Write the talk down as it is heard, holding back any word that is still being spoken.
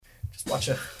watch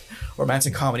a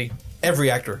romantic comedy. Every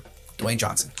actor, Dwayne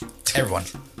Johnson. Everyone.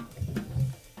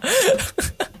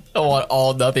 I want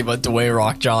all nothing but Dwayne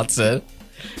Rock Johnson.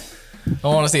 I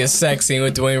want to see a sex scene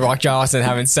with Dwayne Rock Johnson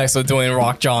having sex with Dwayne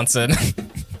Rock Johnson.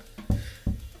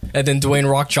 And then Dwayne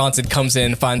Rock Johnson comes in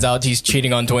and finds out he's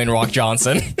cheating on Dwayne Rock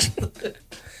Johnson.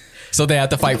 So they have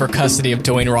to fight for custody of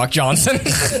Dwayne Rock Johnson.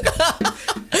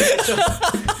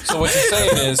 So what you're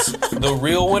saying is the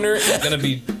real winner is going to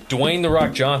be Dwayne The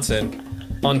Rock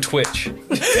Johnson on Twitch.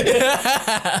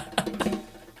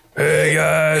 Hey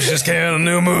guys, just came out a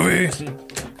new movie.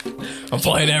 I'm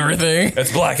playing everything.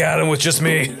 It's Black Adam with just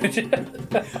me.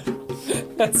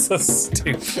 That's so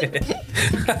stupid.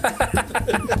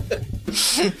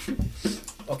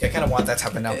 Okay, I kind of want that to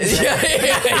happen now.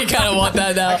 Yeah, you kind of want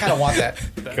that now. I kind of want that.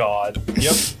 God.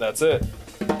 Yep, that's it.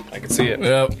 I can see it.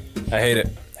 Yep. I hate it.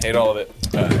 Hate all of it.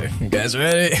 All right, you guys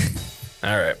ready?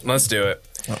 All right, let's do it.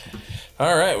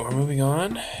 All right, we're moving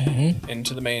on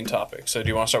into the main topic. So do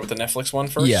you want to start with the Netflix one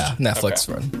first? Yeah, Netflix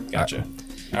Okay. one. Gotcha.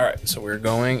 All right, so we're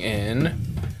going in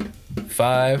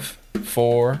 5,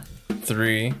 4,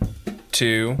 3,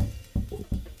 2.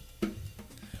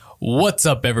 What's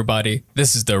up, everybody?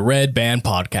 This is the Red Band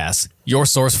Podcast, your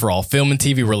source for all film and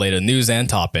TV related news and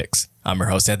topics. I'm your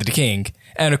host, Anthony King.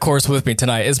 And of course, with me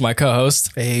tonight is my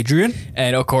co-host, Adrian.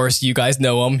 and of course, you guys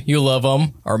know him, you love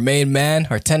him, our main man,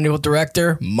 our technical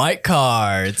director, Mike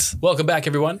Cards. Welcome back,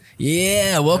 everyone.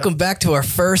 Yeah, welcome back to our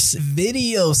first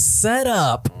video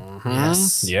setup.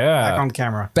 Yes. Yeah. Back on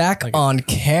camera. Back on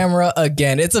camera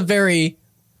again. It's a very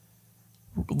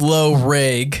low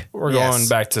rig. We're Yes. going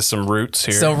back to some roots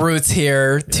here. So roots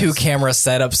here, 2 camera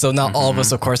setups. So not all of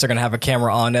us, of course, are going to have a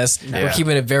camera on us. We're Yeah.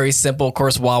 keeping it very simple, of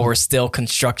course, while we're still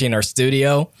constructing our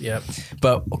studio. Yep.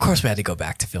 But of course, we had to go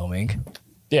back to filming.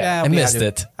 yeah. I we missed had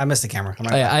to. it. I missed the camera. I'm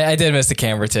not I did miss the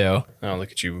camera too. Oh,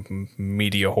 look at you,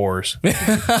 media whores.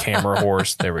 Camera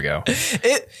whores. There we go.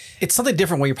 It's something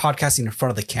different when you're podcasting in front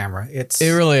of the camera. It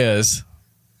really is.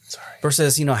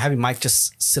 versus having Mike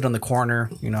just sit on the corner.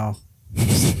 No.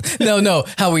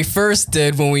 How we first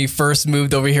did when we first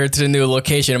moved over here to the new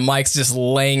location, Mike's just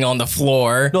laying on the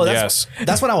floor. No, that's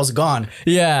when I was gone.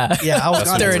 Yeah. Yeah, I was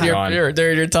gone. during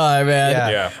your time, man. Yeah.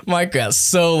 Yeah. Mike got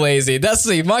so lazy.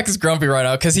 Mike is grumpy right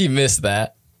now because he missed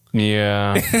that.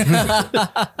 Yeah.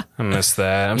 I missed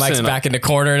that. I'm Mike's sitting back in the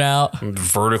corner now.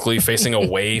 vertically facing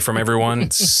away from everyone.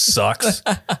 It sucks.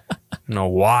 I don't know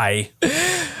why.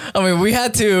 I mean, we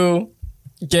had to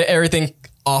get everything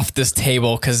off this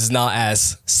table because it's not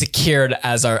as secured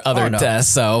as our other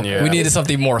desk. So Yeah. we needed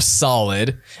something more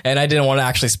solid. And I didn't want to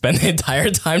actually spend the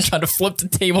entire time trying to flip the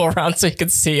table around so you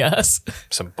could see us.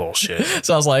 Some bullshit.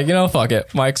 So I was like, fuck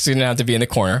it. Mike's going to have to be in the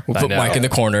corner. We'll put know. Mike in the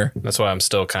corner. That's why I'm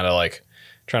still kind of like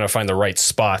trying to find the right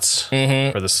spots for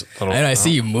this little. And I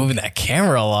see you moving that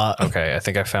camera a lot. Okay, I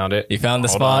think I found it. You found the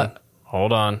Hold spot? on.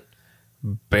 Hold on.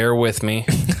 Bear with me.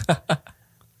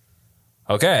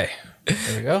 Okay.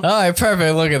 There we go. All right,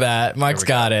 perfect. Look at that. Mike's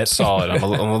got it. Solid. I'm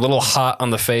a little hot on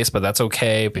the face, but that's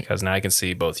okay because now I can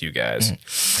see both you guys.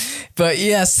 But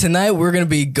yes, tonight we're going to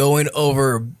be going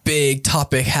over a big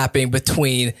topic happening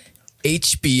between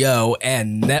HBO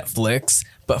and Netflix.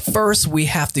 But first, we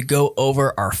have to go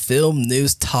over our film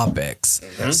news topics.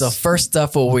 So first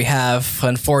up, what we have,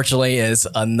 unfortunately, is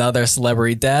another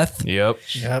celebrity death. Yep.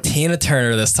 Yep. Tina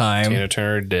Turner this time. Tina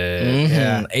Turner dead.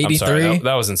 Yeah. I'm 83. sorry.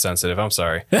 That was insensitive. I'm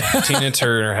sorry. Tina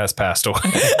Turner has passed away.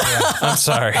 I'm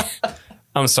sorry.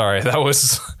 I'm sorry. That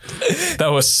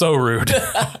was so rude.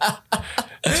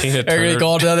 Tina Are you going Turner. to go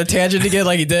on another tangent again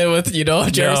like you did with,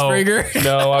 Jerry Springer?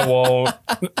 No, I won't.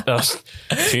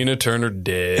 Tina Turner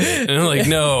dead. And I'm like,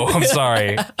 no, I'm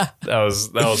sorry. That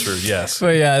was rude. Yes.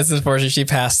 But yeah, it's unfortunate she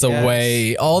passed Yes.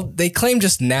 away. They claim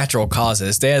just natural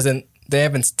causes. They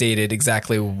haven't stated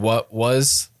exactly what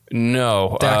was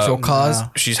No. the actual cause.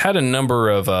 She's had a number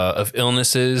of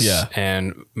illnesses Yeah.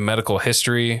 and medical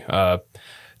history.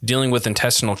 Dealing with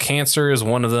intestinal cancer is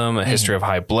one of them. A history of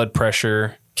high blood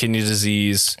pressure, kidney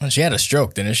disease. She had a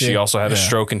stroke, didn't she? She also had a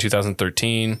stroke in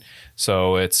 2013.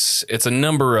 So it's a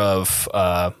number of.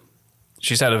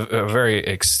 She's had a very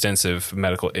extensive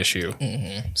medical issue.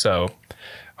 So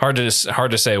hard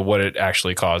to say what it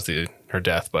actually caused her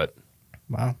death, but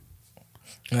Wow.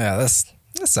 Yeah,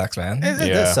 that sucks, man. It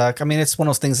Yeah. does suck. I mean, it's one of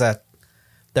those things that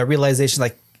realization,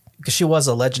 like, because she was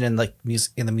a legend in like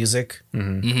music,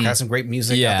 has some great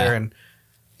music Yeah. out there, and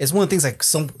it's one of the things like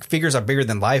some figures are bigger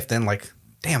than life. Then like,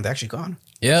 damn, they're actually gone.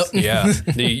 Yep. yeah,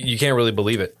 you can't really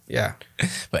believe it. Yeah.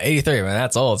 But 83, man,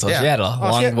 that's old. So Yeah. she had a Oh,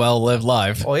 long, she had- well-lived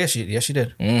life. Oh yeah, she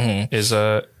did. Is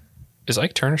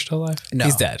Ike Turner still alive? No,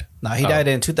 He's dead. No, he died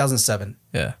in 2007.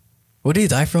 Yeah. What did he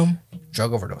die from?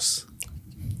 Drug overdose.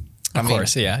 Of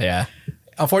course, yeah.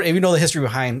 Unfortunately, if you know the history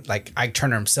behind like Ike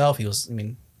Turner himself, he was,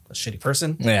 a shitty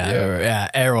person. Yeah.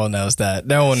 Everyone knows that.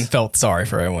 No one felt sorry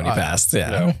for him when he passed.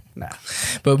 Yeah. Nah.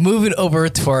 But moving over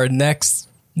to our next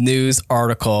news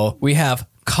article, we have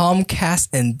Comcast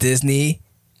and Disney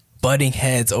butting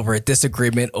heads over a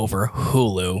disagreement over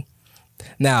Hulu.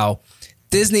 Now,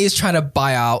 Disney is trying to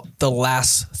buy out the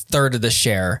last third of the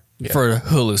share for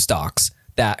Hulu stocks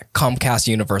that Comcast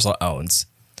Universal owns.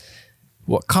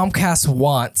 What Comcast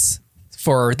wants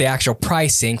for the actual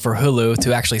pricing for Hulu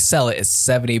to actually sell it is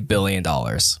 $70 billion.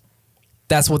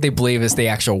 That's what they believe is the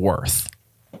actual worth.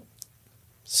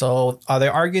 So are they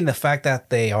arguing the fact that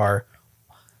they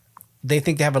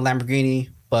think they have a Lamborghini,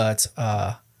 but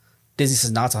Disney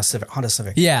says not on Honda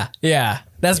Civic? Yeah.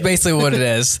 That's basically what it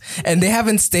is. And they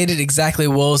haven't stated exactly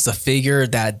what was the figure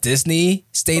that Disney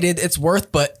stated it's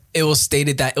worth, but it was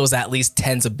stated that it was at least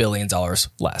tens of billions of dollars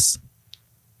less.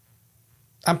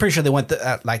 I'm pretty sure they went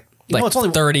at it's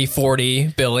only 30, 40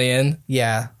 billion.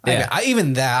 Yeah. Yeah.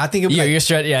 Even that, I think it'd be You're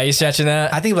stretching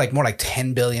that? I think like more like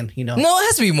 10 billion, No, it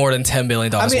has to be more than $10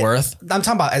 billion worth. I'm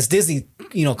talking about as Disney,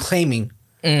 claiming.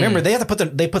 Remember, they have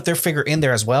to put their figure in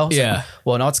there as well. So, Yeah.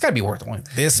 well, no, it's got to be worth only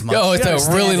this much. Oh, it's You a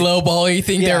understand really it. low ball. You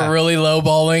think Yeah. they're really low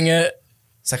balling it?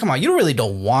 It's like, come on, you really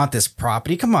don't want this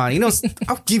property. Come on,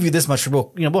 I'll give you this much.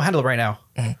 We'll handle it right now.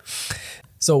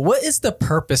 So what is the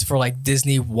purpose for like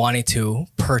Disney wanting to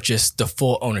purchase the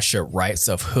full ownership rights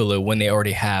of Hulu when they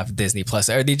already have Disney Plus?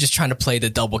 Are they just trying to play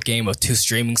the double game of two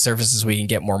streaming services where you can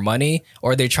get more money?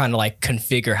 Or are they trying to like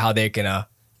configure how they're going to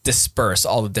disperse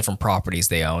all the different properties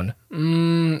they own?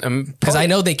 Because I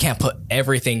know they can't put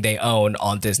everything they own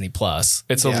on Disney Plus.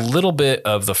 It's a little bit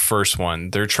of the first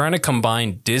one. They're trying to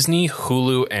combine Disney,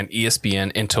 Hulu, and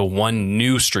ESPN into one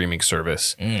new streaming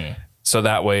service. So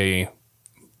that way,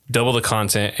 double the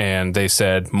content, and they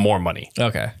said more money.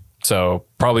 Okay. So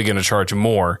probably going to charge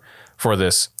more for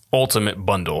this ultimate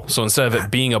bundle. So instead of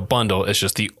it being a bundle, it's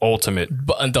just the ultimate.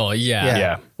 Bundle, yeah.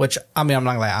 Yeah. Which, I'm not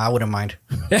gonna lie, I wouldn't mind.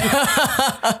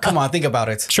 Come on, think about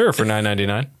it. Sure, for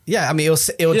 $9.99. Yeah,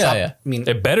 it'll Yeah, drop. yeah.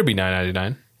 It better be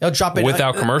 $9.99 It'll drop it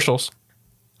without commercials.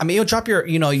 it'll drop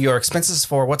your expenses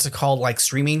for what's it called, like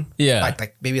streaming. Yeah.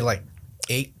 like maybe like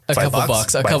 $8, A $5 couple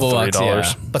bucks. A By couple bucks, $3.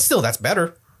 yeah. But still, that's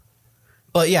better.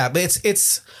 But yeah, but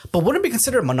but wouldn't it be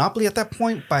considered a monopoly at that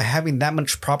point by having that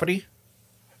much property?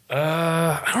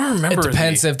 I don't remember. It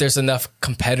depends if there's enough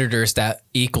competitors that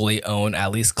equally own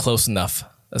at least close enough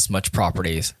as much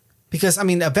properties. Because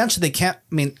eventually they can't.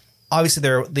 Obviously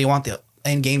they want the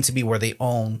end game to be where they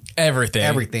own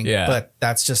Everything. Yeah. but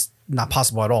that's just not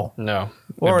possible at all. No.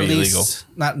 Or at It'd be least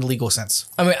illegal. not in the legal sense.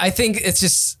 I think it's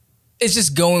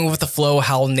just going with the flow,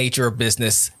 how nature of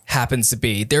business happens to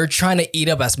be. They're trying to eat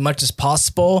up as much as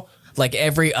possible, like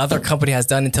every other company has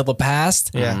done until the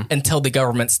past. Yeah. Until the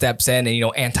government steps in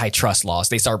and, antitrust laws,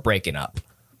 they start breaking up.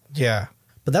 Yeah,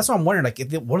 but that's what I'm wondering. Like,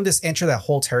 wouldn't this enter that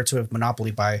whole territory of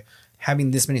monopoly by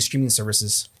having this many streaming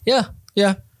services? Yeah.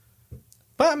 Yeah.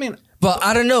 But But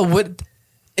I don't know what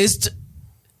is.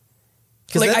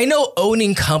 I know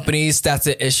owning companies, that's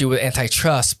an issue with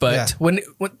antitrust, but Yeah. when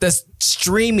does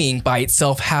streaming by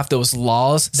itself have those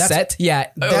laws set? Yeah.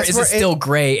 Or that's is it where still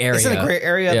gray area? It's in a gray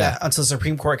area Yeah. that until the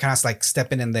Supreme Court kind of like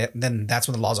step in, and then that's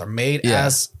when the laws are made Yeah.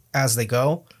 as they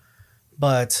go.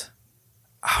 But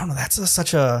I don't know. That's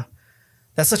such an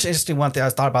interesting one thing I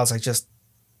thought about. Is like just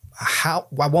how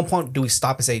at one point do we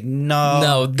stop and say no?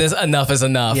 No, this enough is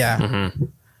enough. Yeah.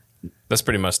 That's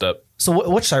pretty messed up. So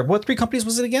what three companies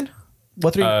was it again?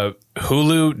 What three?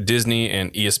 Hulu, Disney,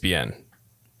 and ESPN.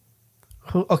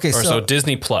 Okay, Or so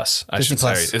Disney Plus, I Disney should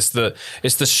Plus. say.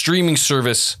 It's the streaming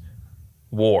service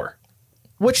war.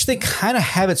 which they kind of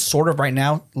have it sort of right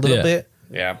now a little Yeah. bit,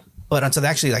 Yeah. but until they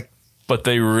actually like But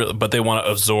they want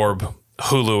to absorb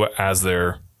Hulu as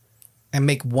their and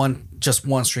make just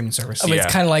one streaming service. Yeah.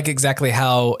 It's kind of like exactly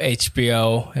how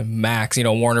HBO and Max,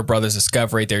 Warner Brothers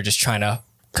Discovery, they're just trying to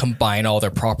combine all their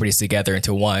properties together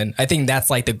into one. I think that's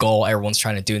like the goal everyone's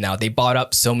trying to do now. They bought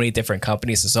up so many different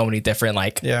companies and so many different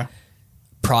Yeah.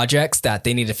 projects that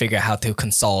they need to figure out how to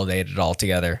consolidate it all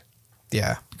together.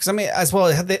 Yeah. Because as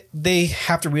well, they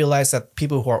have to realize that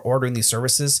people who are ordering these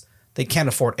services, they can't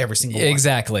afford every single one.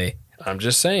 Exactly. I'm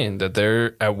just saying that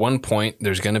at one point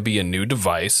there's going to be a new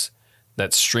device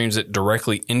that streams it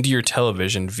directly into your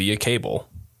television via cable.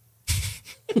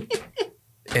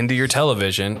 Into your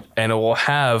television, and it will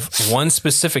have one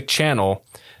specific channel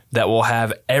that will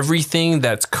have everything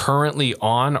that's currently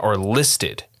on or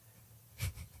listed.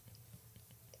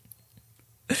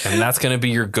 And that's going to be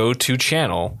your go-to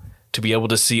channel to be able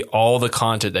to see all the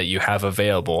content that you have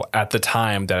available at the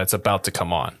time that it's about to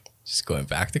come on. Just going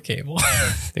back to cable.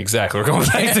 Exactly. We're going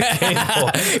back to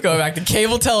cable. Going back to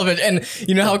cable television. And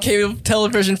you know how cable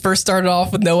television first started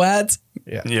off with no ads?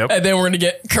 Yeah. Yep. And then we're going to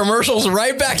get commercials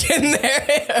right back in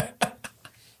there.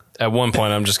 At one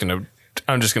point, I'm just gonna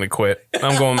quit.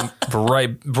 I'm going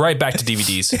right back to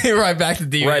DVDs. Right back to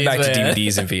DVDs. Right back to man.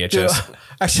 DVDs and VHS.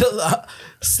 Actually,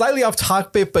 slightly off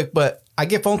topic, but I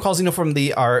get phone calls, from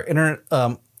our internet,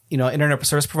 internet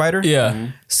service provider.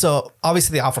 Yeah. So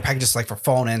obviously they offer packages like for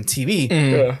phone and TV.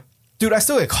 Yeah. Dude, I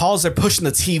still get calls. They're pushing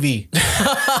the TV.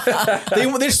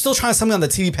 They're still trying to sell me on the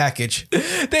TV package.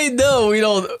 They know we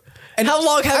don't. And how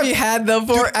long have you had them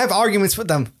for? Dude, I have arguments with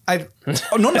them.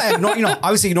 Normally I ignore,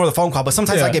 obviously ignore the phone call, but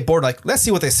sometimes I get bored. Like, let's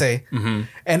see what they say,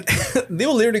 and they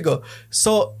will literally go.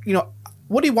 So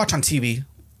what do you watch on TV?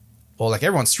 Well, like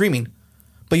everyone's streaming,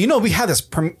 but we have this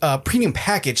premium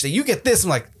package that you get this.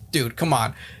 I'm like, dude, come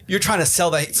on, you're trying to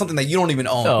sell something that you don't even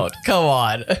own. Oh, come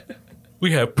on.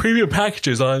 We have premium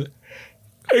packages on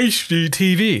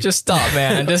HGTV. Just stop,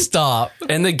 man. Just stop.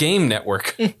 And the Game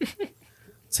Network.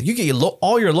 So you get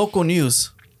all your local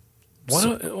news. What so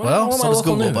my does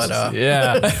local Google, news? but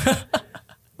Yeah.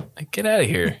 Get out of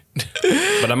here.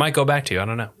 But I might go back to you. I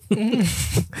don't know.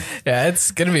 Yeah,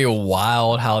 it's gonna be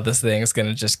wild how this thing's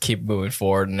gonna just keep moving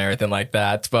forward and everything like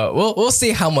that. But we'll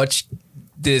see how much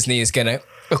Disney is gonna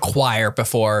acquire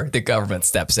before the government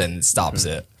steps in and stops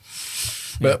it.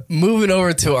 But moving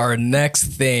over to our next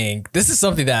thing, this is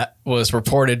something that was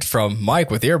reported from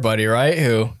Mike with your buddy, right?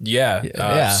 Who? Yeah.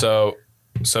 Yeah.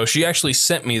 So she actually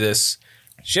sent me this.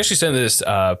 She actually sent me this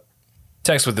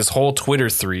text with this whole Twitter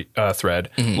thread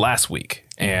last week,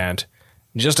 and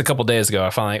just a couple days ago, I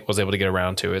finally was able to get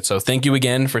around to it. So thank you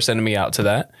again for sending me out to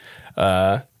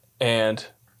that. And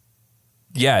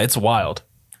yeah, it's wild.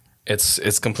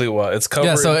 It's complete wild. It's covered.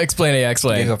 Yeah. So explain it.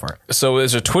 Explain. go for it. So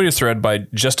there's a Twitter thread by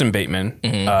Justin Bateman,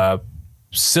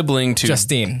 sibling to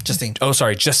Justine. Oh,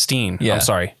 sorry, Justine. Yeah. I'm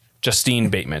sorry. Justine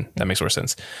Bateman. That makes more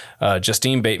sense.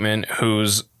 Justine Bateman,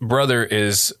 whose brother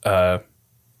is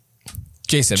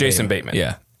Jason Bateman.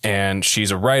 Yeah. And she's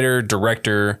a writer,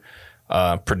 director,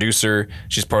 producer.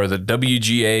 She's part of the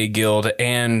WGA Guild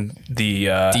and the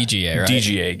DGA, right?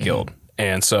 DGA Guild.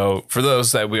 And so for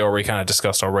those that we already kind of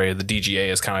discussed already, the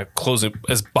DGA is kind of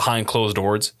is behind closed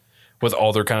doors with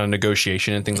all their kind of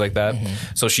negotiation and things like that.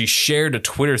 So she shared a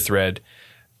Twitter thread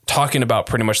talking about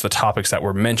pretty much the topics that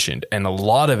were mentioned. And a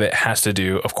lot of it has to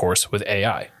do, of course, with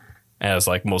AI, as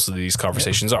like most of these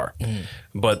conversations are.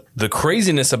 But the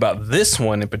craziness about this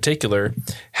one in particular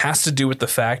has to do with the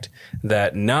fact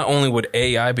that not only would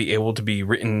AI be able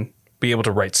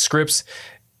to write scripts,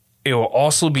 it will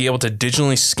also be able to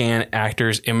digitally scan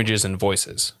actors' images and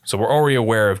voices. So we're already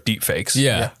aware of deepfakes.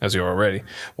 Yeah. As you are already.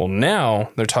 Well,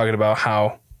 now they're talking about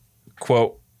how,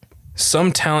 quote,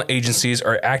 some talent agencies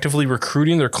are actively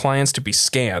recruiting their clients to be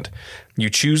scanned. You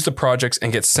choose the projects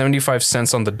and get 75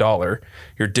 cents on the dollar.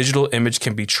 Your digital image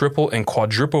can be triple and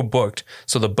quadruple booked,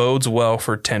 so the bodes well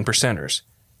for 10%ers.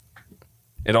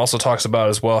 It also talks about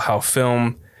as well how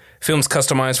films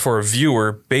customized for a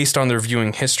viewer based on their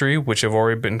viewing history, which have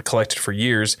already been collected for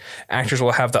years. Actors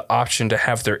will have the option to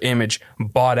have their image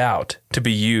bought out to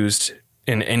be used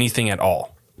in anything at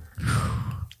all.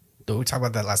 Dude, we talked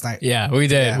about that last night. Yeah, we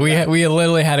did. Yeah, we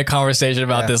literally had a conversation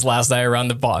about this last night around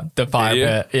the pod.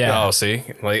 Yeah. Oh, see,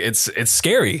 like it's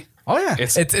scary. Oh yeah.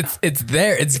 It's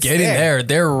there. It's getting there.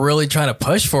 They're really trying to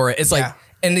push for it. It's like,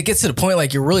 and it gets to the point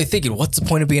like you're really thinking, what's the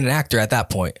point of being an actor at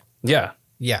that point? Yeah.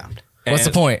 Yeah. What's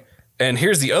the point? And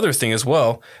here's the other thing as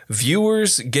well.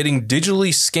 Viewers getting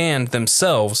digitally scanned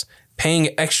themselves, paying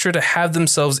extra to have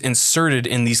themselves inserted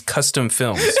in these custom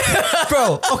films.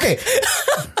 Bro, okay.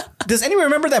 Does anyone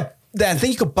remember that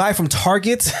thing you could buy from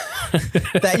Target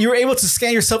that you were able to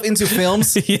scan yourself into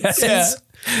films? Yes.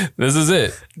 Yeah. This is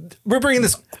it. We're bringing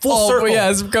this full circle. But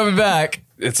yeah, it's coming back.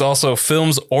 It's also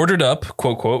films ordered up,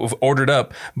 quote, quote, ordered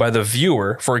up by the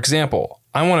viewer. For example,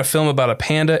 I want a film about a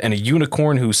panda and a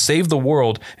unicorn who saved the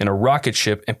world in a rocket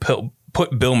ship and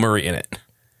put Bill Murray in it.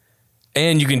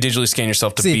 And you can digitally scan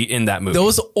yourself to be in that movie.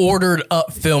 Those ordered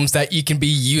up films that you can be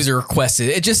user requested.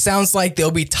 It just sounds like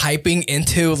they'll be typing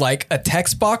into like a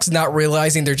text box, not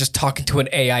realizing they're just talking to an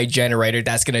AI generator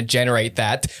that's going to generate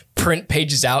that, print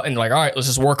pages out, and like, all right, let's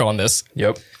just work on this.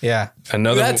 Yep. Yeah.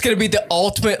 That's going to be the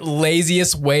ultimate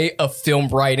laziest way of film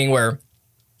writing, where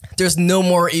there's no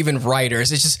more even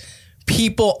writers. It's just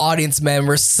people, audience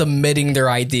members submitting their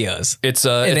ideas. It's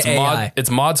AI. it's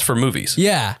mods for movies.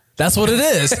 Yeah. That's what it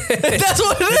is. That's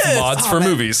what it is. Mods for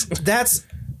movies. That's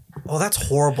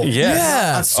horrible.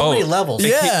 Yeah. On so many levels.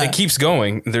 It keeps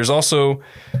going. There's also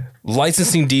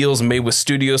licensing deals made with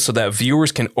studios so that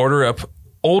viewers can order up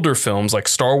older films like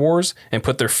Star Wars and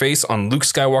put their face on Luke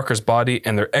Skywalker's body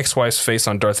and their ex-wife's face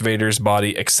on Darth Vader's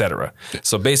body, etc.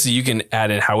 So basically you can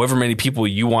add in however many people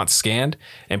you want scanned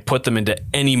and put them into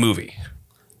any movie.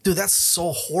 Dude, that's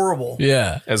so horrible.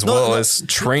 Yeah. As well as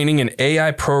training an AI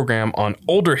program on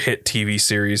older hit TV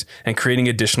series and creating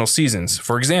additional seasons.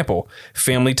 For example,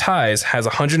 Family Ties has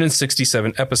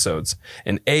 167 episodes.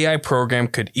 An AI program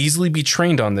could easily be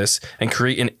trained on this and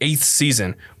create an 8th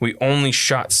season. We only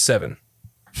shot 7.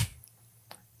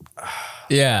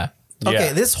 Yeah. Okay,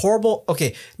 Yeah. this horrible.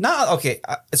 Okay, not okay.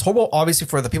 It's horrible, obviously,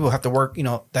 for the people who have to work.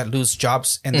 That lose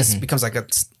jobs, and this becomes like a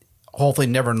hopefully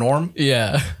never norm.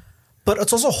 Yeah. But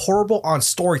it's also horrible on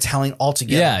storytelling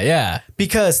altogether. Yeah. Yeah.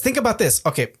 Because think about this.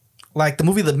 Okay, like the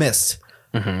movie The Mist.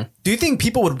 Do you think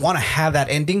people would want to have that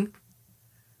ending,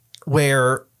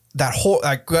 where that whole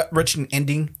like gut-wrenching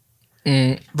ending,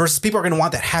 versus people are going to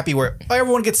want that happy where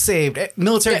everyone gets saved,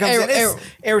 military comes in,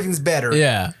 everything's better.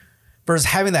 Yeah. Versus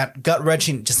having that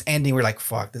gut-wrenching just ending, we're like,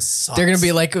 fuck, this sucks. They're gonna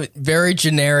be like very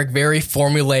generic, very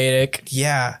formulaic.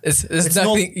 yeah, It's no-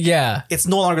 nothing. Yeah. it's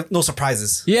no longer no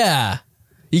surprises. Yeah.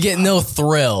 You get no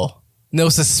thrill, no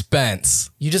suspense.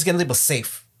 You just get labeled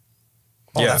safe.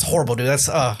 Oh, Yeah. that's horrible, dude. That's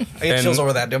I get chills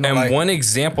over that. Dude. I'm And like, one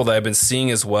example that I've been seeing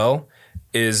as well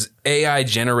is AI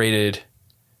generated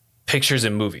pictures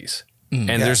in movies.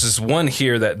 And there's this one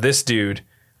here that this dude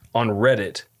on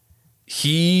Reddit,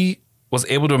 he was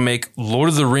able to make Lord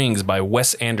of the Rings by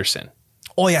Wes Anderson.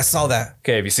 oh yeah, I saw that.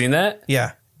 Okay, have you seen that?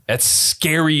 Yeah. That's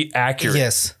scary accurate.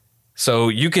 Yes. So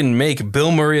you can make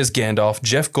Bill Murray as Gandalf,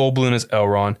 Jeff Goldblum as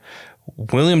Elrond,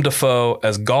 William Dafoe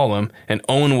as Gollum, and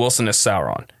Owen Wilson as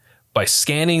Sauron. By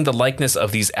scanning the likeness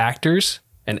of these actors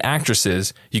and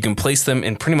actresses, you can place them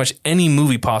in pretty much any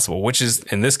movie possible, which is,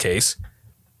 in this case,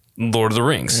 Lord of the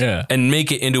Rings. Yeah. And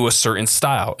make it into a certain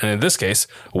style. And in this case,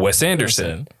 Wes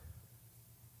Anderson.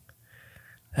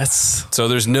 That's So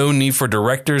there's no need for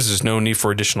directors. There's no need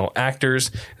for additional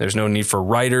actors. There's no need for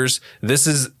writers. This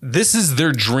is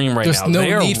their dream right there's now. no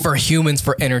They are- need for humans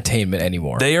for entertainment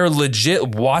anymore. They are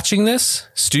legit watching this,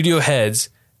 studio heads,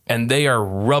 and they are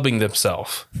rubbing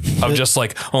themselves of just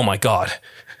like, oh my God,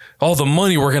 all the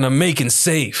money we're going to make and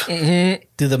save.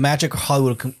 Dude, the magic of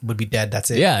Hollywood would be dead. That's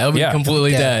it. yeah, it'll be Yeah.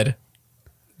 completely Yeah. dead.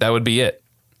 That would be it.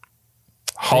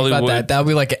 Think about Hollywood, that would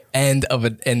be like an end of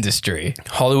an industry.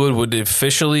 Hollywood would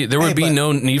officially, there would be but-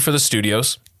 no need for the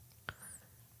studios.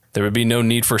 There would be no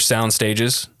need for sound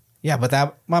stages, Yeah, but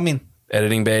that, I mean,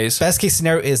 editing bays. best case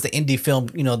scenario is the indie film,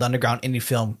 the underground indie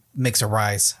film makes a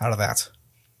rise out of that.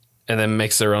 And then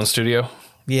makes their own studio.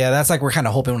 Yeah, that's like we're kind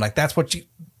of hoping like that's what you,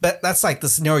 but that's like the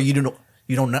scenario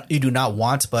you do not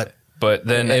want, but But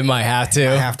then, It might have to.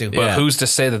 I have to. but Yeah. who's to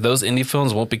say that those indie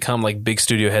films won't become like big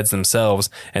studio heads themselves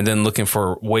and then looking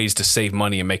for ways to save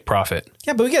money and make profit?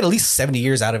 yeah, but we get at least 70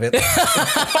 years out of it.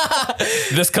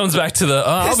 This comes back to the,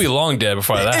 I'll be long dead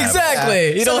before that happens.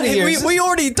 Exactly. Yeah. 70 years. We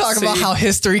already talked about See? how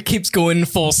history keeps going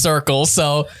full circle,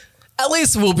 so at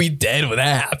least we'll be dead when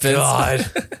that happens.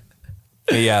 God.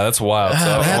 Yeah, that's wild. So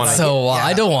I That's wanna- so wild. yeah.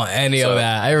 I don't want any of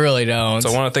that. I really don't. So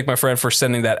I want to thank my friend for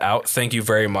sending that out. Thank you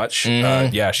very much.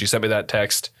 Yeah, she sent me that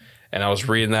text, and I was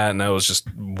reading that, and it was just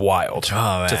wild to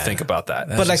man. think about that.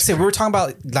 But like I said, we were talking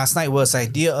about last night was the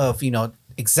idea of,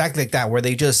 exactly like that, where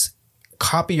they just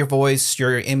copy your voice,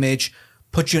 your image,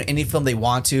 put you in any film they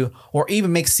want to, or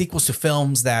even make sequels to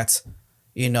films that,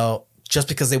 just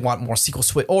because they want more sequels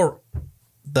to it, or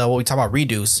what we talk about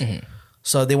redos.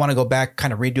 So they want to go back,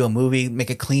 kind of redo a movie, make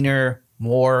it cleaner,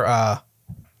 more,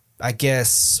 I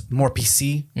guess, more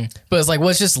PC. But it's like,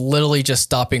 what's just literally just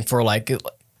stopping for like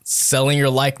selling your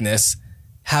likeness,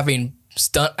 having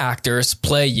stunt actors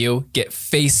play you, get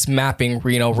face mapping,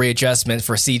 readjustment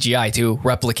for CGI to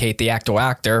replicate the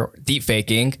actor, deep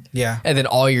faking. Yeah. And then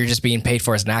all you're just being paid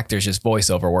for as an actor is just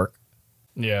voiceover work.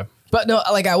 Yeah. But no,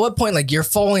 like at what point, like you're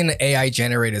following an AI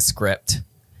generated script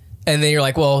and then you're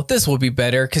like, well, this will be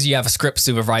better because you have a script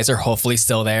supervisor, hopefully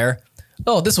still there.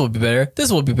 Oh, this will be better.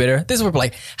 This will be better. This will be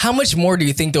like, how much more do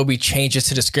you think there'll be changes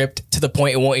to the script to the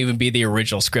point it won't even be the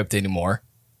original script anymore?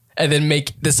 And then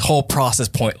make this whole process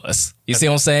pointless. You see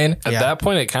what I'm saying? At Yeah. that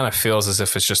point, it kind of feels as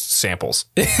if it's just samples.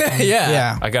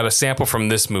 Yeah. I got a sample from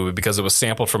this movie because it was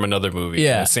sampled from another movie.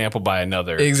 Yeah. And it's sampled by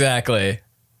another. Exactly.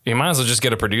 You might as well just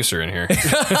get a producer in here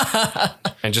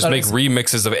and just make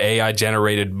remixes of AI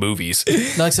generated movies. No,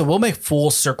 like I said, we'll make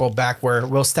full circle back where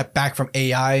we'll step back from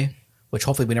AI, which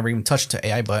hopefully we never even touch to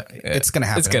AI, but it's going to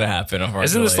happen. It's going to happen, unfortunately.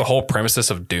 Isn't this the whole premises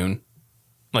of Dune?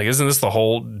 Like, isn't this the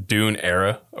whole Dune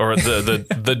era or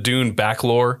the Dune back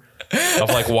lore of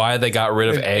like why they got rid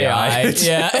of AI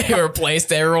Yeah. It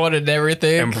replaced everyone and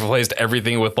everything. and replaced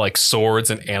everything with like swords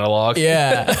and analog?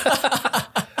 Yeah.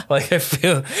 Like I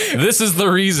feel this is the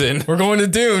reason We're going to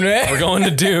Dune, man. we're going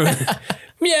to Dune.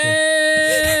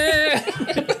 Yeah.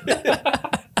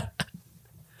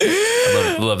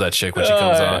 I love that chick when she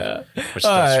comes on. When she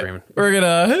starts screaming. We're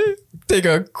gonna take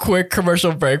a quick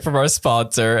commercial break from our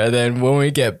sponsor, and then when we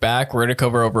get back, we're gonna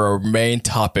cover over our main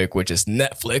topic, which is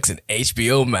Netflix and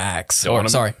HBO Max.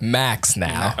 Max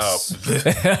now. Oh,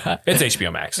 it's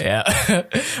HBO Max. Yeah.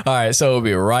 All right, so we'll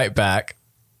be right back.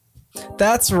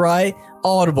 That's right,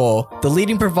 Audible, the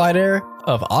leading provider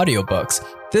of audiobooks.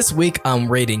 This week, I'm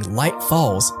rating Light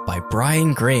Falls by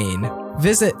Brian Greene.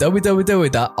 Visit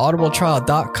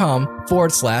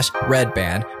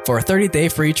www.audibletrial.com/redband for a 30-day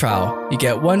free trial. You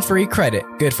get 1 free credit,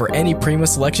 good for any premium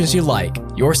selections you like,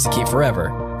 yours to keep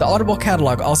forever. The Audible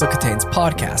catalog also contains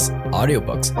podcasts,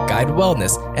 audiobooks, guided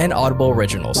wellness, and Audible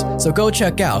originals. So go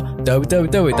check out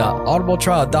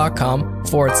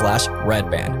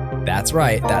www.audibletrial.com/redband. That's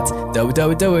right, that's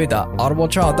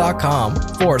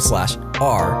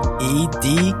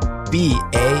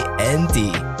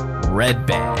www.audibletrial.com/REDBAND. Red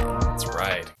Band. That's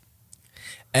right.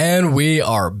 And we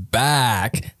are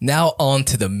back. Now on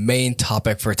to the main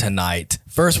topic for tonight.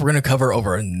 First, we're going to cover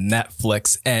over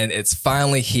Netflix, and it's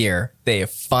finally here. They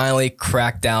have finally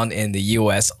cracked down in the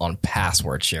US on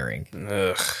password sharing.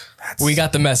 Ugh. We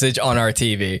got the message on our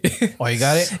TV. Oh, you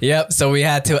got it? Yep. So we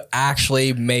had to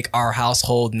actually make our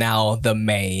household now the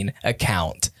main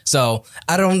account. So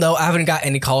I don't know. I haven't got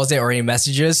any calls yet or any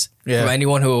messages from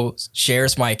anyone who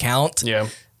shares my account. Yeah.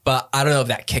 But I don't know if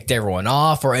that kicked everyone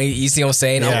off or any, you see what I'm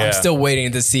saying? I'm still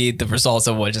waiting to see the results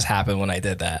of what just happened when I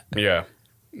did that. Yeah.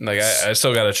 Like I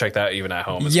still got to check that even at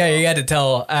home. Yeah, you had to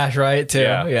tell Ash, right? Too.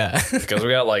 Yeah. Because we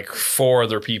got like 4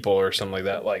 other people or something like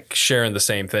that, like sharing the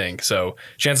same thing. So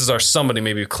chances are somebody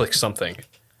maybe clicked something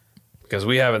because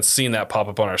we haven't seen that pop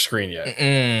up on our screen yet.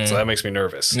 So that makes me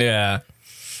nervous. Yeah.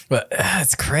 But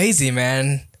it's crazy,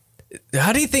 man.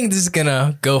 How do you think this is going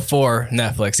to go for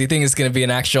Netflix? Do you think it's going to be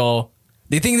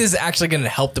do you think this is actually going to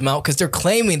help them out? Because they're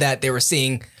claiming that they were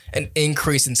seeing an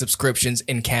increase in subscriptions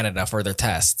in Canada for their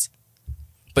tests.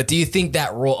 But do you think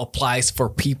that rule applies for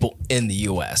people in the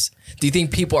US? Do you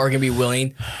think people are going to be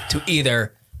willing to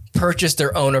either purchase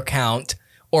their own account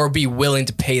or be willing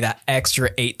to pay that extra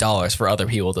 $8 for other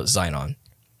people to sign on?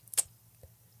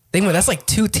 Think about it, that's like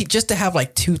just to have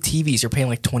like 2 TVs, you're paying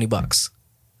like $20.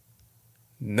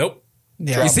 Nope.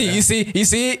 Yeah. You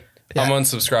see? I'm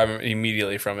unsubscribing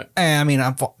immediately from it. And I mean,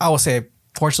 I will say,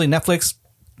 fortunately, Netflix,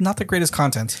 not the greatest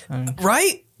content. I mean,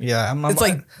 Right? yeah. It's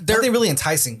like they're really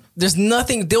enticing. There's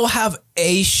nothing. They'll have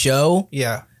a show,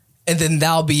 Yeah. and then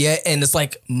that'll be it. And it's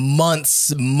like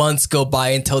months go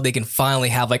by until they can finally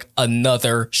have like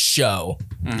another show.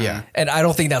 Yeah. And I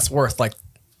don't think that's worth like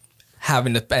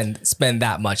having to spend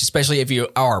that much, especially if you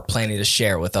are planning to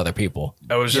share with other people.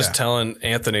 I was just telling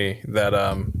Anthony that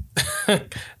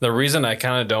the reason I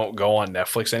kind of don't go on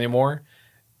Netflix anymore,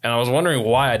 and I was wondering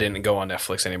why I didn't go on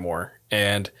Netflix anymore,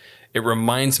 and it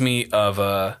reminds me of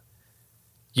the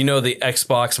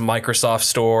Xbox Microsoft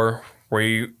store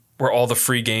where all the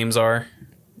free games are.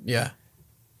 Yeah.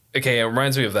 Okay, it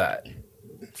reminds me of that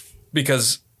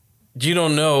because you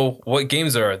don't know what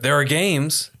games there are. There are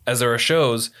games as there are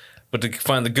shows, but to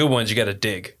find the good ones, you got to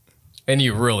dig. And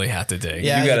you really have to dig.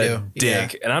 Yeah. You got to do.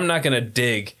 dig. And I'm not going to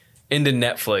dig into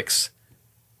Netflix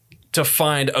to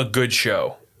find a good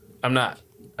show. I'm not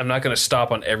going to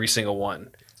stop on every single one.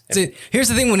 See, here's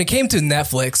the thing. When it came to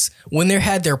Netflix, when they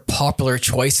had their popular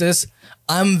choices,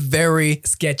 I'm very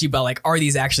sketchy about like, are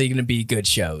these actually going to be good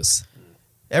shows?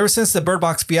 Ever since the Bird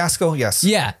Box fiasco, yes.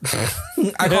 Yeah.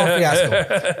 I call it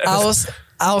fiasco.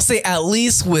 I'll say at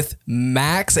least with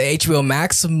Max, HBO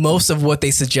Max, most of what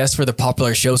they suggest for the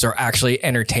popular shows are actually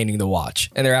entertaining to watch.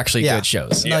 And they're actually good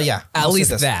shows. No, yeah. At I'll say least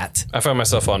this. that. I find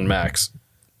myself on Max.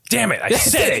 Damn it. I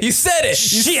said it. You said it.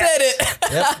 You Shit. said it.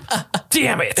 Yep.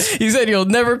 Damn it. You said you'll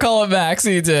never call it Max.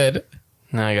 You did.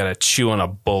 Now I got to chew on a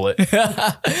bullet.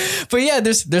 But yeah,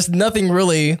 there's nothing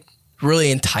really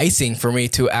enticing for me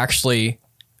to actually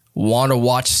want to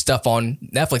watch stuff on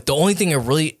Netflix. The only thing I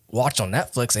really watched on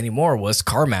Netflix anymore was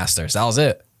Car Masters. That was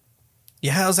it.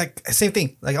 Yeah, I was like, same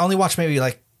thing. Like, I only watch maybe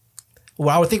like, well,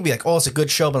 I would think it'd be like, oh, it's a good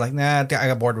show, but like, nah, I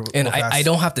got bored real And fast. I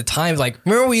don't have the time. Like,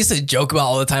 remember we used to joke about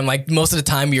all the time, like most of the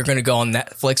time you're going to go on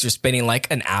Netflix, you're spending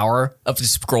like an hour of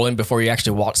just scrolling before you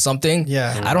actually watch something.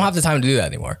 Yeah. I don't have the time to do that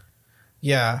anymore.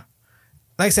 Yeah.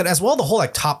 Like I said, as well, the whole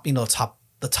like top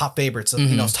favorites,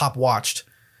 top watched.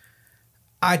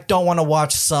 I don't want to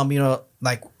watch some,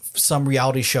 like some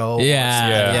reality show.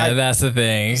 Yeah, that's the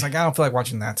thing. It's like, I don't feel like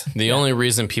watching that. The only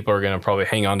reason people are going to probably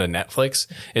hang on to Netflix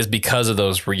is because of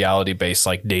those reality-based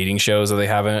like dating shows that they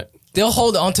have in it. they'll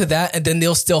hold on to that, and then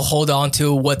they'll still hold on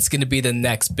to what's going to be the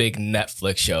next big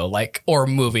Netflix show, like, or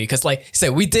movie. Because, like I said,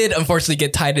 we did unfortunately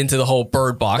get tied into the whole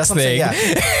Bird Box That's what I'm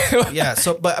thing. saying, yeah.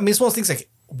 So, but I mean, it's one of those things like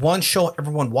one show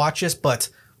everyone watches, but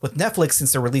with Netflix,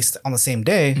 since they're released on the same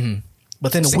day,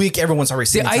 within a week, everyone's already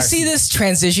seen. I see this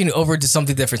transition over to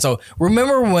something different. So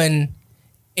remember when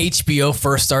HBO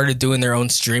first started doing their own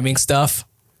streaming stuff?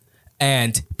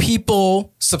 And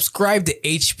people subscribe to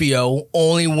HBO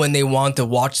only when they want to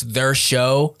watch their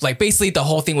show. Like basically the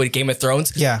whole thing with Game of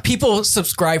Thrones. Yeah. People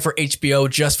subscribe for HBO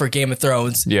just for Game of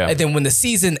Thrones. Yeah. And then when the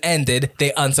season ended,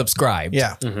 they unsubscribed.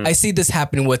 Yeah. I see this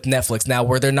happening with Netflix now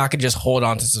where they're not going to just hold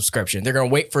on to subscription. They're going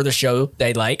to wait for the show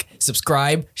they like,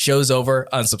 subscribe, show's over,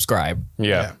 unsubscribe.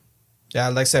 Yeah. Yeah,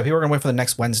 like I said, people are gonna wait for the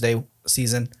next Wednesday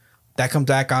season. That comes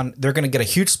back on. They're gonna get a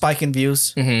huge spike in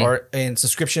views or in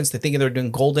subscriptions. They think they're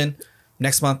doing golden.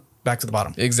 Next month, back to the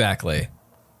bottom. Exactly.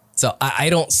 So I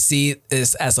don't see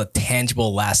this as a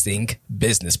tangible, lasting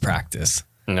business practice.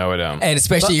 No, I don't. And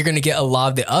especially you're going to get a lot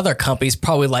of the other companies,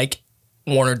 probably like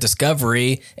Warner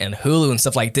Discovery and Hulu and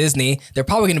stuff like Disney. They're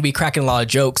probably going to be cracking a lot of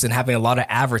jokes and having a lot of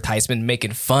advertisement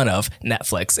making fun of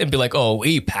Netflix and be like, "Oh,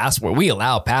 we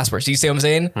allow passwords." You see what I'm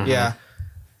saying? Yeah,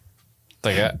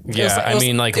 Like, It was I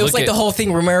mean, like, it was look like at, the whole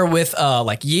thing. Remember with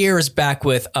like years back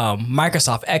with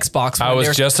Microsoft Xbox. I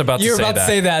was just about to you were say about that. to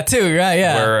say that too, right?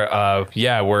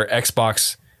 Yeah. where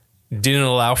Xbox didn't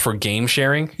allow for game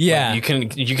sharing. Yeah.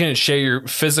 Like, you couldn't share your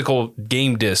physical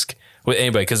game disc with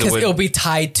anybody because Because it'll be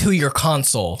tied to your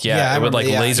console. Yeah, I it would like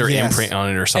remember, yeah, laser yes. imprint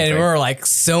on it or something. And we were like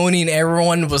Sony and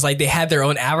everyone was like, they had their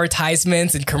own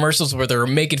advertisements and commercials where they were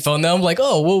making fun of them. Like,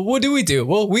 oh, well, what do?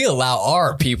 Well, we allow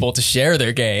our people to share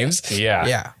their games. Yeah.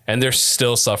 Yeah. And they're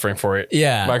still suffering for it.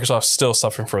 Yeah. Microsoft's still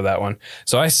suffering for that one.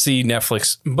 So I see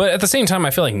Netflix, but at the same time,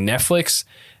 I feel like Netflix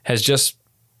has just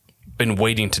been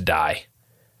waiting to die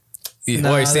What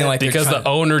are you saying? Like, because the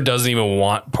owner doesn't even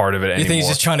want part of it anymore. you think he's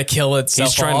just trying to kill itself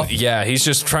He's trying, off? he's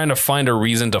just trying to find a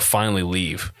reason to finally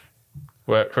leave.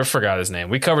 What? I forgot his name.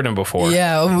 We covered him before.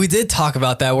 Yeah, we did talk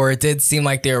about that where it did seem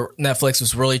like Netflix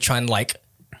was really trying to like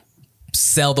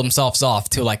sell themselves off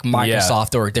to like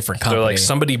Microsoft or a different company. They're like,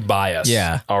 somebody buy us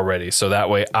Yeah. already. So that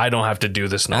way I don't have to do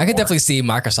this no I could more. definitely see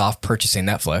Microsoft purchasing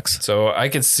Netflix. So I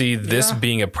could see this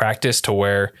being a practice to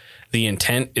where the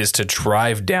intent is to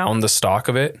drive down the stock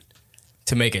of it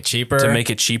To make it cheaper. to make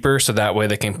it cheaper, so that way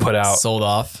they can put out. sold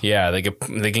off. Yeah, they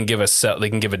can give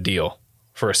a deal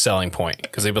for a selling point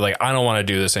because they'd be like, I don't want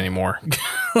to do this anymore.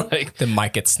 Like, Then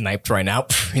Mike gets sniped right now.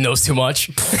 He knows too much.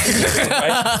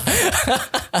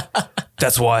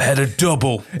 that's why I had a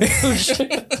double.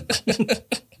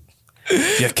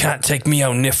 You can't take me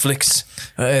out, Netflix.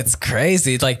 It's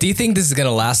crazy. Like, do you think this is going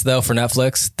to last though for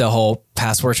Netflix, the whole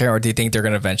password share, or do you think they're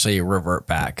going to eventually revert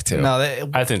back to? no,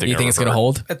 I think you think it's going to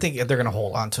hold? I think they're gonna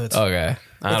hold on to it. Okay.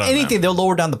 I If don't anything, they'll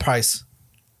lower down the price.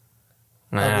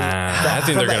 know. Nah, I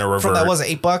think they're going to From that revert. was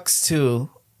 $8 to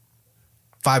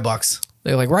 $5.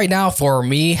 They're like right now for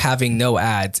me having no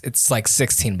ads, it's like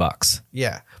 $16.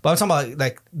 Yeah, but I'm talking about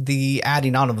like the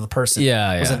adding on of the person.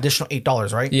 Yeah, was yeah. an additional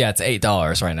 $8, right? Yeah, it's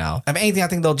 $8 right now. I mean, anything. I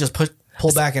think they'll just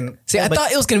pull back and See, I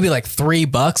thought it was going to be like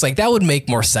 $3. Like that would make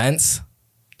more sense.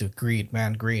 dude, greed,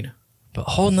 man, greed. But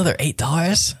a whole another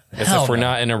 $8? As Hell if we're no.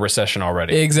 not in a recession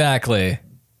already. Exactly.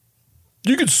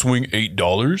 You could swing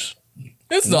 $8.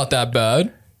 It's not that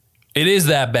bad. It is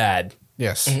that bad.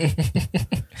 Yes,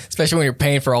 Especially when you're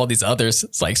paying for all these others.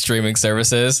 It's like streaming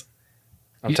services.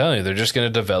 I'm telling you, they're just going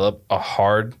to develop a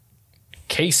hard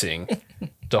casing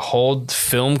to hold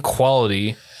film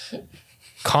quality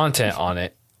content on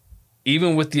it,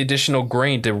 even with the additional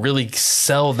grain to really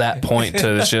sell that point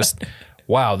to it's just,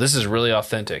 wow, this is really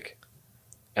authentic.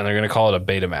 And they're going to call it a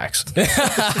Betamax.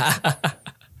 I'm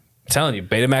telling you,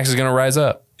 Betamax is going to rise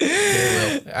up.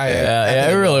 Yeah,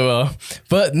 it really will.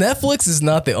 But Netflix is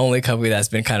not the only company that's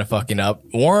been kind of fucking up.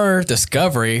 Warner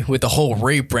Discovery with the whole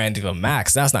rebranding of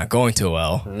Max, that's not going too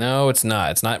well. No, it's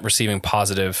not. It's not receiving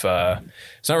positive.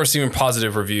 It's not receiving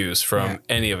positive reviews from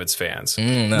any of its fans.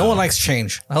 no one likes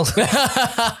change. no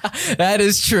That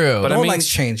is true. But one likes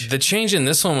change. The change in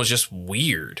this one was just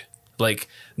weird. Like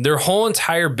their whole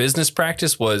entire business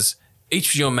practice was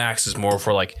HBO Max is more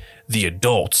for like the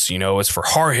adults, you know, it's for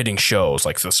hard hitting shows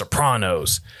like The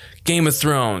Sopranos, Game of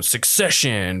Thrones,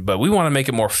 Succession, but we want to make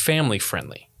it more family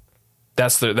friendly.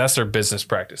 That's their business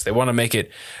practice. They want to make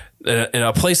it in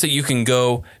a place that you can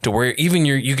go to where even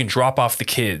you can drop off the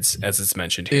kids, as it's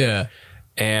mentioned here. yeah.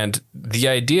 And the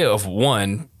idea of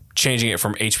one changing it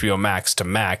from HBO Max to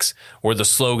Max, where the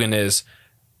slogan is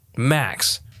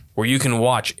Max, where you can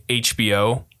watch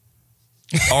HBO,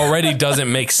 already doesn't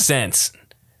make sense.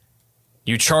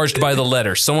 You charged by the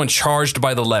letter. Someone charged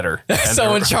by the letter. And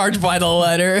Someone charged by the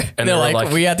letter. And they're like,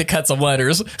 we had to cut some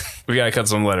letters. we got to cut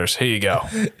some letters. Here you go.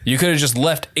 You could have just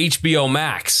left HBO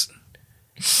Max.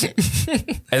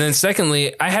 And then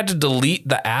secondly, I had to delete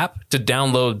the app to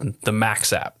download the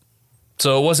Max app.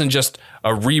 So it wasn't just a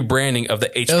rebranding of the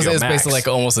HBO Max. It was basically like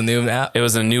almost a new app. It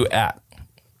was a new app.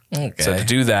 Okay. So to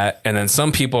do that, and then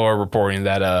some people are reporting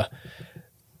that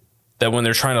that when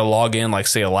they're trying to log in, like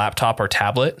say a laptop or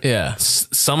tablet,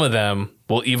 some of them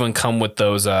will even come with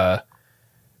those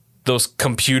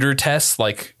computer tests,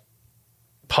 like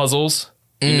puzzles.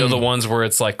 You know, the ones where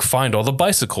it's like find all the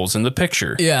bicycles in the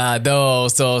picture. Yeah,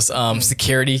 those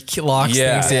security locks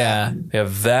things. Yeah, they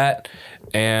have that,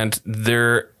 and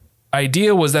their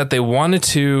idea was that they wanted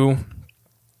to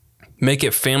make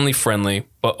it family friendly,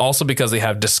 but also because they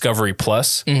have Discovery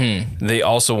Plus, they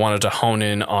also wanted to hone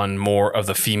in on more of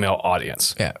the female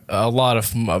audience. Yeah, a lot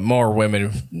of more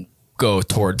women go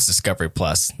towards Discovery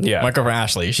Plus. Yeah, my girlfriend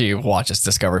Ashley, she watches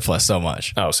Discovery Plus so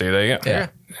much. Oh, see, there you go. Yeah.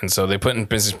 And so they put in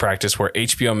business practice where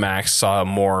HBO Max saw a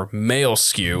more male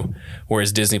skew,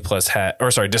 whereas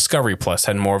Discovery Plus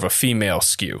had more of a female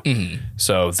skew.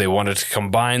 So they wanted to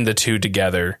combine the two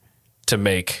together to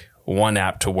make one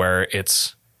app to where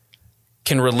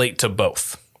can relate to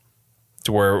both,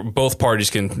 to where both parties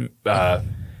can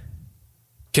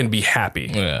be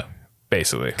happy. Yeah,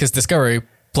 basically, because Discovery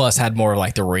Plus had more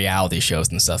like the reality shows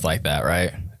and stuff like that,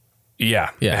 right?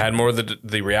 Yeah. It had more of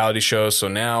the reality shows. So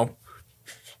now,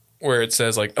 where it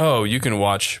says like, oh, you can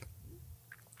watch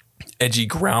edgy,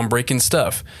 groundbreaking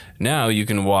stuff. Now you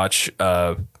can watch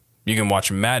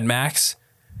Mad Max,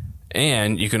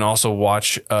 and you can also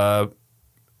watch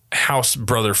House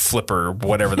Brother Flipper,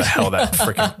 whatever the hell that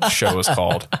freaking show is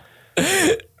called.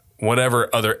 Whatever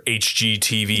other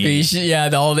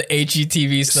HGTV. All the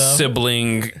HGTV stuff.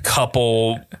 Sibling,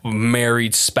 couple,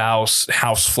 married spouse,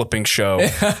 house flipping show.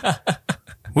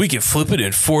 We can flip it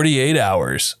in 48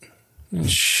 hours.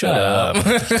 Shut up.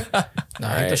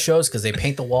 I hate the shows because they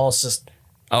paint the walls just.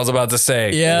 I was about to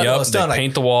say, they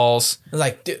paint the walls.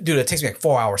 Like, dude, it takes me like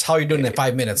 4 hours. How are you doing it in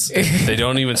 5 minutes? They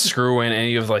don't even screw in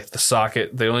any of like the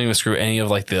socket. They don't even screw any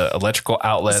of like the electrical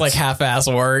outlets. It's like half-ass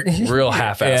work. Real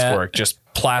half-ass work. Just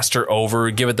plaster over,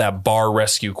 give it that bar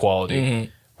rescue quality.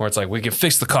 Where it's like, we can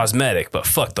fix the cosmetic, but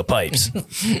fuck the pipes.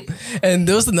 And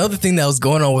there was another thing that was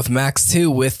going on with Max too,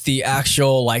 with the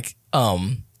actual like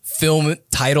film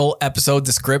title episode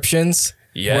descriptions.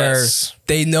 Yes. Where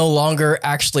they no longer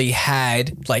actually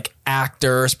had like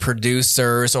actors,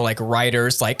 producers, or like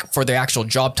writers like for their actual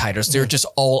job titles. They're just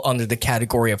all under the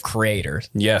category of creators.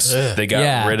 Yes. They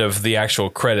got rid of the actual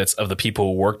credits of the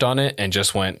people who worked on it and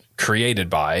just went created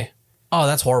by. Oh,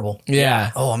 that's horrible.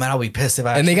 Yeah. Oh, man, I'll be pissed if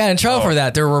I... And they got in trouble for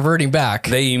that. They're reverting back.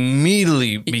 They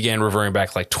immediately began reverting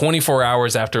back. Like 24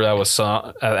 hours after that was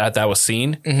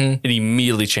seen, it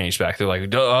immediately changed back. They're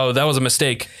like, oh, that was a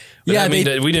mistake. We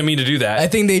didn't mean to do that. I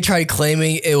think they tried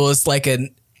claiming it was like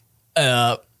an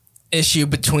issue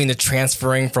between the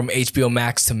transferring from HBO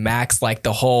Max to Max, like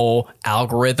the whole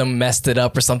algorithm messed it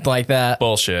up or something like that.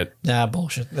 Bullshit. Nah,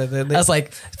 bullshit. I was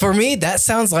like, for me, that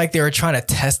sounds like they were trying to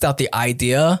test out the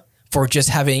idea for just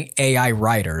having AI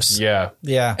writers. Yeah.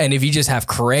 Yeah. And if you just have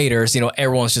creators,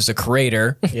 everyone's just a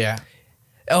creator. Yeah.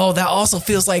 Oh, that also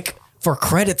feels like for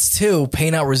credits too,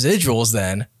 paying out residuals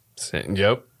then.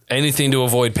 Yep. Anything to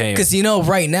avoid pain. Because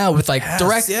right now with like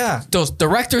those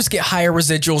directors get higher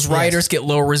residuals, writers get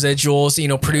lower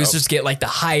residuals, producers get like the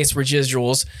highest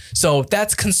residuals. So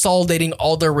that's consolidating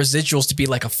all their residuals to be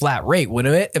like a flat rate,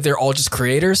 wouldn't it? If they're all just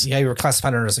creators. Yeah, you were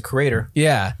classified as a creator.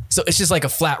 Yeah. So it's just like a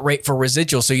flat rate for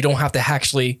residuals, so you don't have to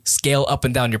actually scale up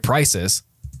and down your prices.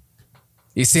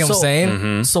 You see what I'm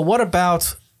saying? So what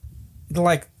about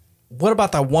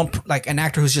that one, like an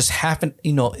actor who's just in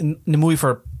the movie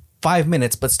for 5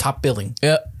 minutes, but it's top billing.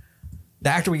 Yeah. The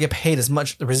actor would get paid as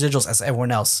much the residuals as everyone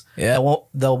else. Yeah.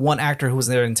 The one actor who was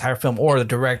in the entire film, or the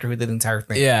director who did the entire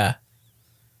thing. Yeah.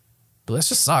 But this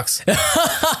just sucks.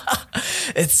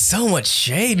 It's so much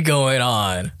shade going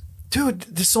on. Dude,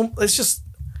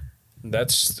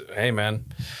 Hey man.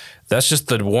 That's just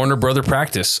the Warner Brother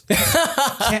practice.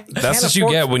 That's what you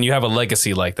get when you have a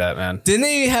legacy like that, man. Didn't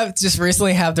they just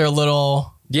recently have their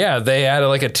little... Yeah, they had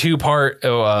like a 2-part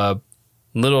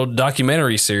little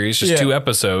documentary series, just 2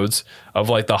 episodes of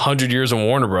like the 100 years of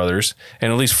Warner Brothers, and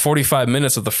at least 45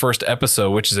 minutes of the first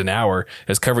episode, which is an hour,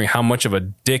 is covering how much of a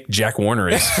dick Jack Warner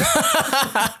is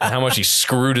and how much he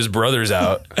screwed his brothers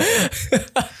out.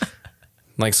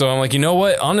 Like, so I'm like, you know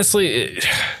what? Honestly,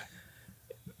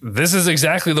 this is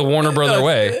exactly the Warner Brother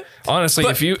way. Honestly,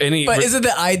 but isn't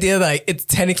the idea that it's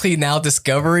technically now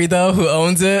Discovery though who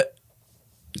owns it?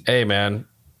 Hey man,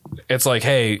 it's like,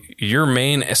 hey, your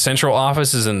main central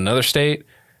office is in another state,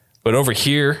 but over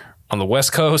here on the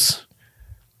West Coast,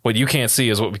 what you can't see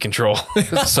is what we control.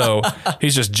 So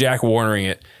he's just Jack Warnering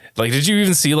it. Like, did you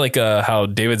even see like how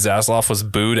David Zaslav was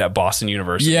booed at Boston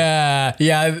University?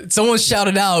 Yeah. Someone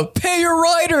shouted out, "Pay your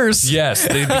writers." Yes,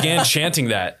 they began chanting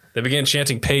that. They began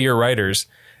chanting, "Pay your writers,"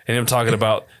 and him talking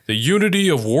about the unity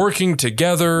of working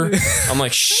together. I'm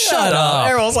like, shut up.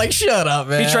 Everyone's like, shut up,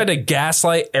 man. He tried to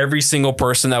gaslight every single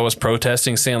person that was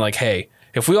protesting, saying like, hey,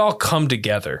 if we all come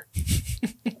together,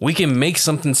 we can make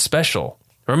something special.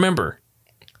 Remember,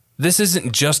 this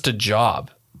isn't just a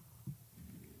job.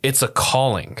 It's a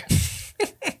calling.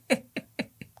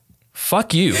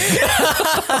 Fuck you.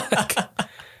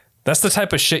 That's the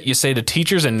type of shit you say to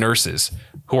teachers and nurses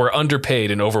who are underpaid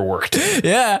and overworked.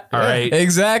 Yeah. All right.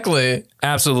 Exactly.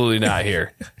 Absolutely not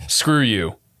here. Screw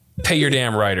you. Pay your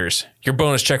damn writers. Your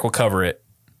bonus check will cover it.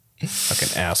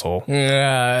 Fucking asshole.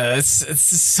 Yeah. It's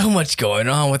so much going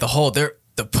on with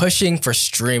the pushing for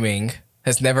streaming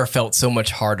has never felt so much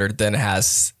harder than it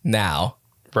has now.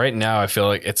 Right now, I feel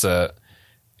like it's a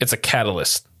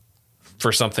catalyst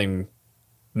for something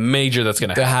major that's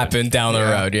going to happen down the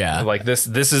road. Yeah. Like this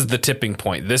is the tipping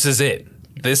point. This is it.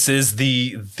 This is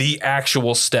the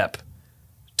actual step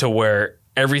to where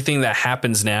everything that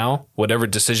happens now, whatever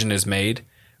decision is made,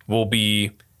 will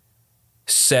be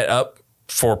set up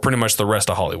for pretty much the rest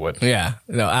of Hollywood. Yeah.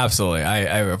 No, absolutely.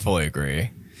 I fully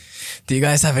agree. Do you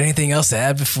guys have anything else to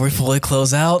add before we fully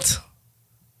close out?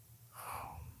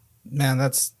 Man,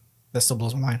 that still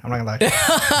blows my mind. I'm not gonna lie.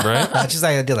 Right? Just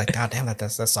like I did, like, God damn,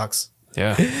 that sucks.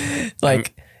 Yeah.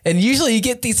 Like, and usually you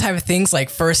get these type of things like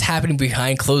first happening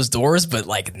behind closed doors, but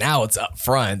like now it's up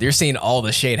front. You're seeing all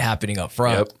the shade happening up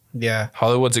front. Yep. Yeah.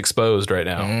 Hollywood's exposed right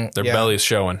now. Their belly's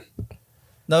showing.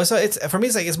 No, so it's for me.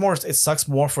 It's like it sucks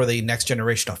more for the next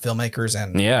generation of filmmakers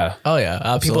and Yeah. Oh yeah,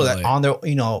 absolutely. people that on their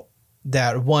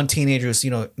that one teenager is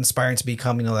inspiring to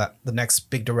become that the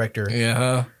next big director.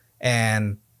 Yeah.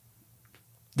 And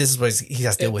this is what he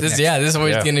has to deal with. This next. is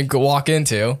what he's gonna walk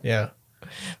into. Yeah.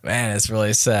 Man, it's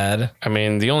really sad. I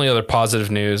mean, the only other positive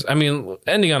news,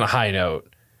 ending on a high note,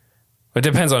 it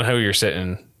depends on who you're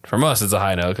sitting. From us, it's a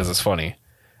high note because it's funny.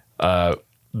 The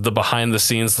behind the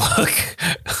scenes look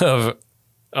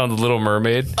on the Little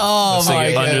Mermaid. Oh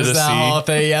my Under goodness, the that Sea. whole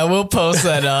thing. Yeah, we'll post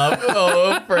that up.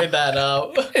 We'll bring that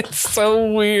up. It's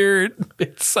so weird.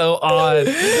 It's so odd.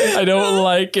 I don't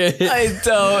like it. I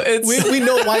don't. It's We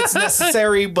know why it's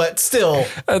necessary, but still.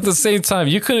 At the same time,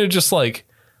 you could have just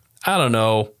I don't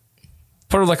know,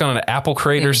 put it like on an apple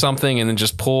crate or something and then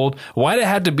just pulled. Why'd it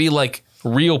have to be like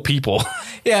real people?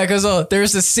 yeah, because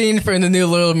there's a scene in the new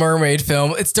Little Mermaid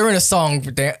film. It's during a song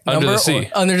Under the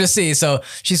Sea. Under the Sea. So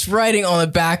she's riding on the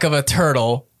back of a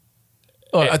turtle.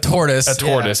 Or a tortoise. A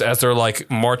tortoise as they're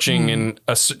marching in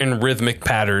rhythmic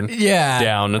pattern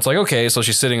down. It's like, okay, so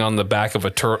she's sitting on the back of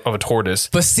a tortoise.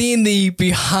 But seeing the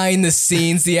behind the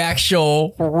scenes, the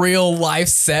actual real life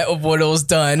set of what it was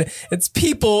done, it's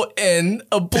people in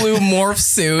a blue morph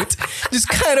suit just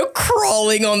kind of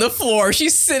crawling on the floor.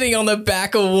 She's sitting on the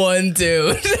back of one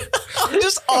dude,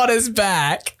 just on his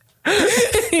back.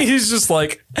 He's just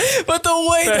like, but the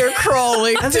way they're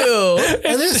crawling too.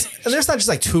 And there's not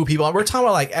just two people. We're talking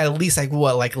about at least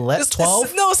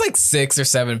 12? No, it's like 6 or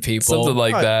 7 people. something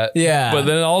like that. Yeah. But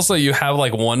then also you have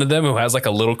one of them who has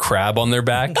a little crab on their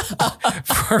back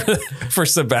for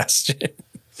Sebastian.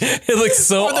 It looks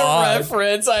so For the odd.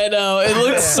 reference, I know. It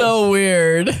looks so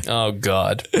weird. Oh,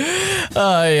 God.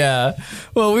 Yeah.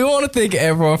 Well, we want to thank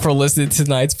everyone for listening to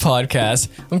tonight's podcast.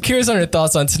 I'm curious on your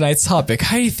thoughts on tonight's topic.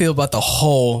 How do you feel about the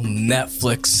whole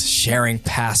Netflix sharing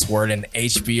password and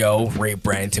HBO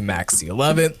rebrand to Max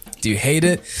 11? Do you hate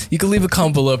it? You can leave a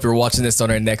comment below if you're watching this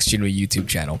on our Next Gen YouTube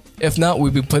channel. If not,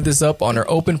 we'll be putting this up on our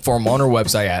open forum on our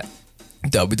website at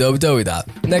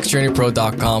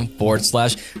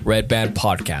www.nextjourneypro.com/Red Band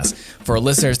Podcast. For our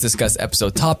listeners, discuss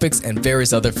episode topics and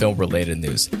various other film related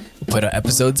news. We put out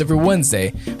episodes every Wednesday.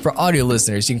 For audio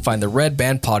listeners, you can find the Red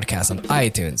Band Podcast on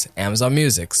iTunes, Amazon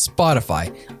Music,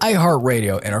 Spotify,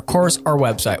 iHeartRadio, and of course our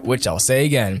website, which I'll say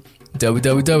again,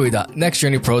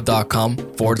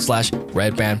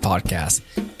 www.nextjourneypro.com/Red Band Podcast.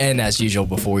 And as usual,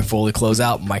 before we fully close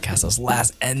out, Mike has those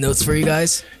last end notes for you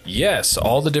guys. Yes,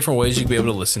 all the different ways you can be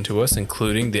able to listen to us,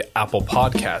 including the Apple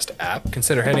Podcast app.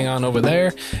 Consider heading on over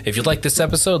there. If you like this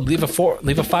episode, leave a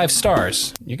 5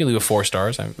 stars. You can leave a 4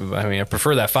 stars. I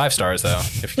prefer that 5 stars though.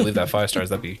 If you leave that 5 stars,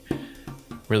 that'd be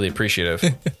really appreciative.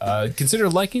 Consider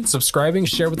liking, subscribing,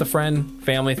 share with a friend,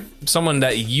 family, someone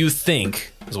that you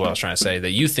think is what I was trying to say,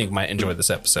 that you think might enjoy this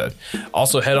episode.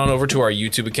 Also, head on over to our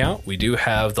YouTube account. We do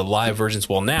have the live versions.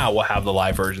 Well, now we'll have the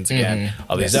live versions again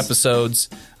of these episodes.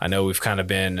 I know we've kind of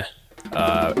been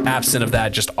absent of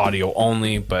that, just audio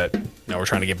only, but we're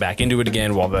trying to get back into it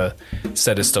again while the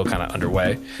set is still kind of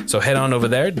underway. So head on over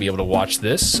there to be able to watch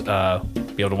this, be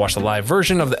able to watch the live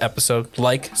version of the episode.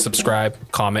 Like, subscribe,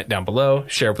 comment down below,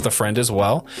 share it with a friend as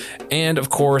well, and of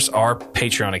course our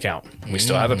Patreon account. We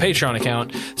still have a Patreon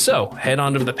account, so head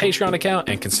on to the Patreon account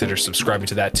and consider subscribing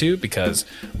to that too, because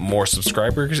more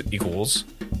subscribers equals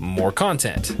more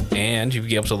content, and you'll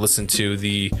be able to listen to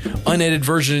the unedited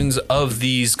versions of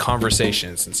these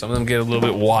conversations, and some of them get a little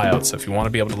bit wild. So if you want to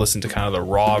be able to listen to kind of the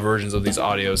raw versions of these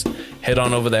audios, head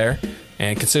on over there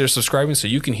and consider subscribing so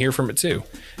you can hear from it too.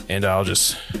 And I'll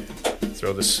just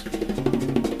throw this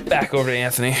back over to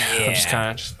Anthony. I'm just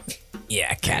kind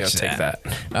of catch take that.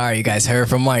 All right, you guys heard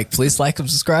from Mike. Please like and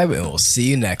subscribe, and we'll see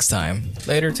you next time.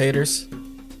 Later, taters.